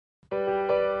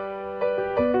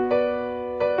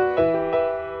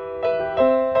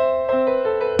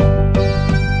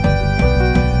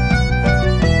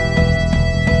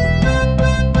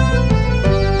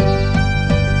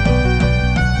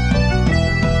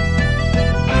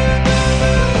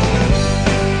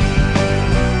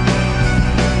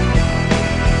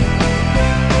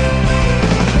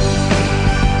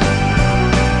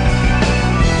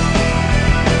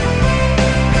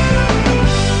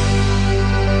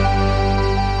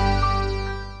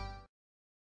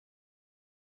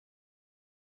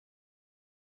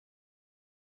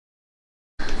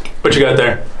What you got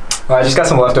there? Well, I just got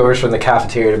some leftovers from the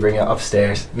cafeteria to bring it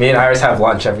upstairs. Me and Iris have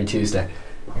lunch every Tuesday.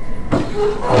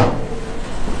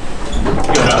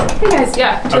 Hey guys,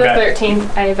 yeah, to the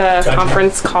 13th. I have a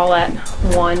conference call at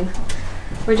 1.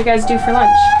 What'd you guys do for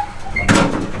lunch?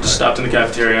 Just stopped in the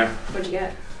cafeteria. What'd you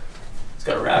get? It's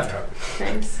got a wrap.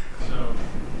 Nice. So,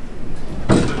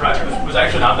 the wrap was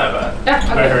actually not that bad.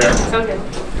 Yeah, okay. Right. Sounds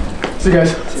good. See you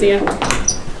guys. See ya.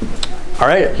 All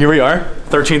right, here we are,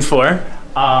 13th floor.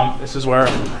 This is where,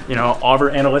 all of our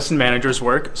analysts and managers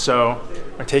work. So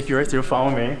I'll take you right through, follow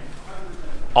me.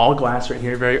 All glass right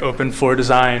here, very open floor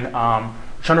design.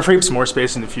 Trying to free up some more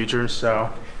space in the future,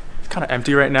 so it's kind of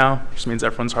empty right now, which means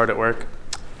everyone's hard at work.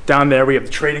 Down there we have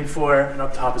the trading floor, and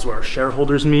up top is where our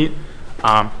shareholders meet.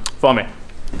 Follow me.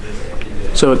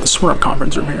 So we're in a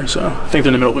conference room here, so I think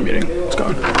they're in the middle of a meeting. Let's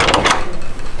go.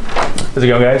 How's it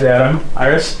going, guys? Adam,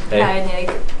 Iris. Hey. Hi,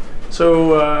 Nick.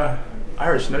 So,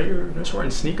 Iris, you're just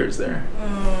wearing sneakers there.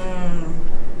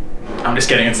 I'm just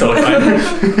kidding, it's totally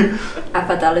fine. At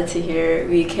Fidelity here,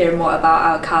 we care more about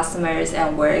our customers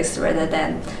and works rather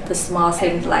than the small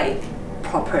things like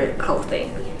proper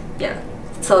clothing. Yeah,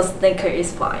 so sneaker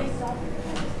is fine.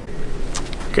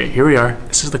 Okay, here we are.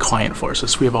 This is the client floor. So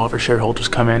we have all of our shareholders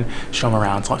come in, show them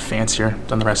around. It's a lot fancier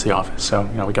than the rest of the office. So,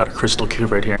 we got a crystal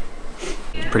cube right here.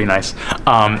 Pretty nice.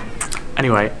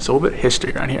 Anyway, so a little bit of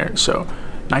history around here. So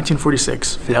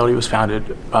 1946, Fidelity was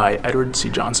founded by Edward C.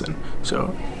 Johnson.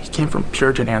 So he came from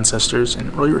Puritan ancestors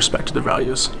and really respected the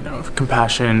values, of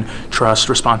compassion, trust,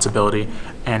 responsibility,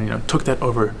 and took that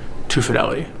over to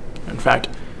Fidelity. In fact,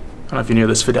 I don't know if you knew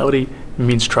this, Fidelity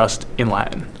means trust in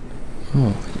Latin.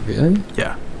 Oh, really?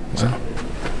 Yeah. So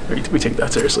we take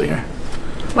that seriously here.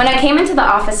 When I came into the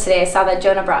office today, I saw that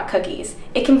Jonah brought cookies.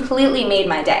 It completely made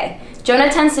my day.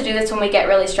 Jonah tends to do this when we get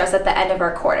really stressed at the end of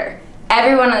our quarter.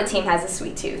 Everyone on the team has a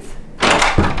sweet tooth.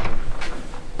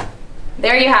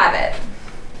 There you have it.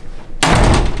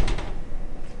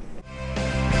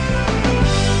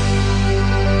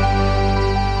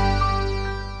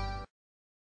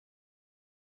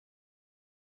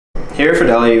 Here at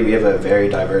Fidelity, we have a very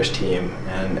diverse team,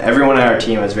 and everyone on our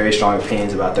team has very strong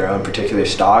opinions about their own particular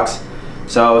stocks.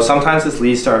 So sometimes this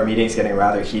leads to our meetings getting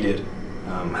rather heated.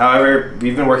 However,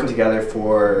 we've been working together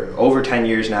for over 10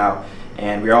 years now,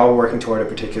 and we're all working toward a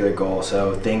particular goal,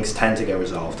 so things tend to get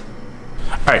resolved.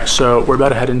 All right, so we're about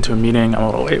to head into a meeting. I'm a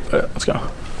little late, but let's go. All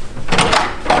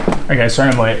right, guys, sorry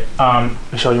I'm late.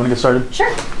 Michelle, you want to get started?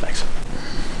 Sure. Thanks.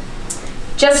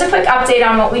 Just a quick update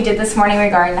on what we did this morning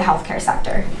regarding the healthcare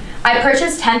sector. I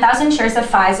purchased 10,000 shares of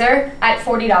Pfizer at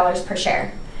 $40 per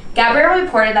share. Gabrielle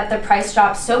reported that the price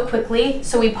dropped so quickly,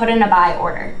 so we put in a buy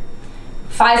order.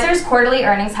 Pfizer's quarterly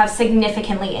earnings have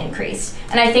significantly increased,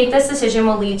 and I think this decision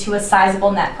will lead to a sizable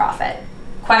net profit.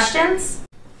 Questions?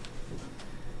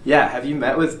 Yeah, have you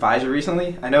met with Pfizer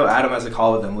recently? I know Adam has a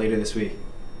call with them later this week.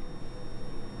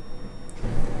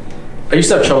 I used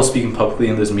to have trouble speaking publicly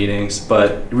in those meetings,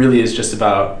 but it really is just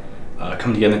about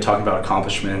coming together and talking about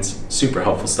accomplishments, super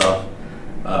helpful stuff.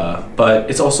 But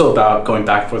it's also about going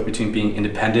back and forth between being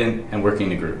independent and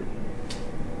working in a group.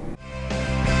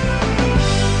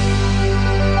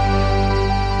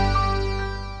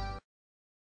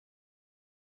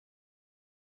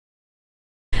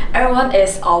 Everyone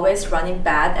is always running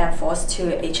back and forth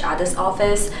to each other's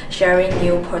office, sharing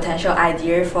new potential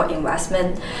ideas for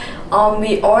investment.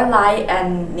 We all like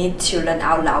and need to learn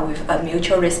out loud with a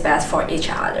mutual respect for each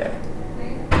other.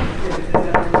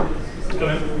 Go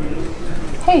ahead.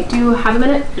 Hey, do you have a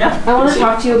minute? Yeah. I want to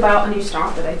talk to you about a new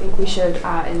stock that I think we should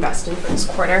invest in for this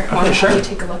quarter. I want to sure. have you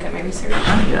take a look at my research.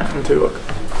 Yeah, I'm gonna take a look.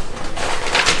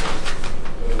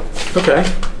 Okay.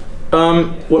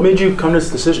 What made you come to this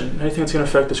decision? How do you think it's going to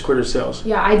affect this quarter's sales?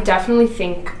 Yeah, I definitely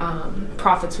think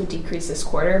profits would decrease this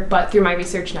quarter, but through my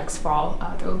research next fall,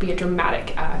 there will be a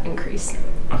dramatic increase.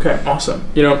 Okay, awesome.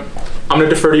 I'm going to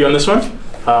defer to you on this one.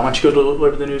 Why don't you go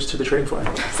deliver the news to the trading floor?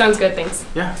 Sounds good, thanks.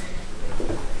 Yeah.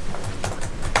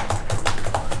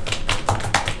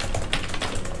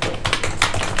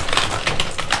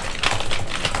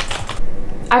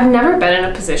 I've never been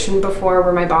in a position before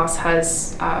where my boss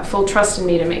has full trust in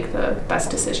me to make the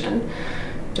best decision.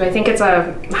 Do I think it's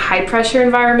a high pressure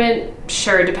environment?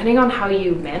 Sure, depending on how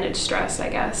you manage stress, I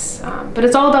guess. But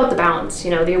it's all about the balance,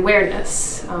 the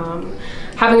awareness,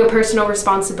 having a personal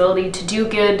responsibility to do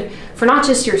good for not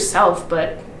just yourself,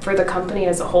 but for the company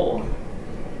as a whole.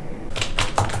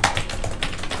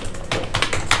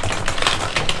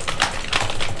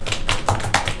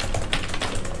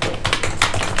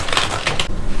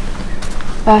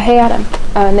 Hey Adam,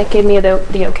 Nick gave me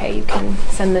the okay. You can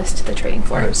send this to the trading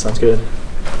floor. All right, sounds good.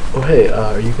 Oh, hey,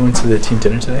 are you going to the team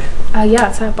dinner today? Yeah,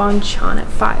 it's at Bonchon at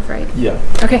 5, right? Yeah.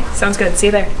 Okay, sounds good. See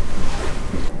you there.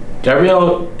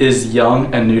 Gabrielle is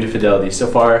young and new to Fidelity. So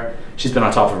far, she's been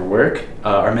on top of her work.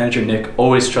 Our manager, Nick,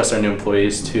 always trusts our new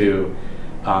employees to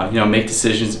make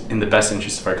decisions in the best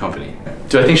interest of our company.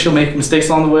 Do I think she'll make mistakes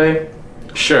along the way?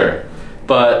 Sure,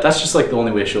 but that's just like the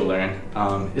only way she'll learn.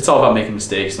 It's all about making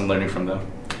mistakes and learning from them.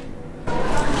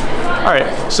 All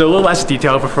right, so a little less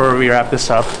detail before we wrap this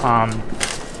up.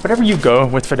 Wherever you go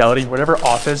with Fidelity, whatever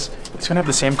office, it's gonna have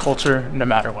the same culture no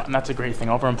matter what, and that's a great thing.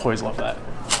 All of our employees love that.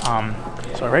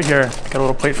 So right here, got a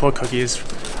little plate full of cookies.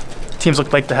 Teams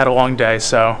look like they had a long day,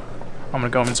 so I'm gonna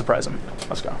go and surprise them.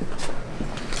 Let's go.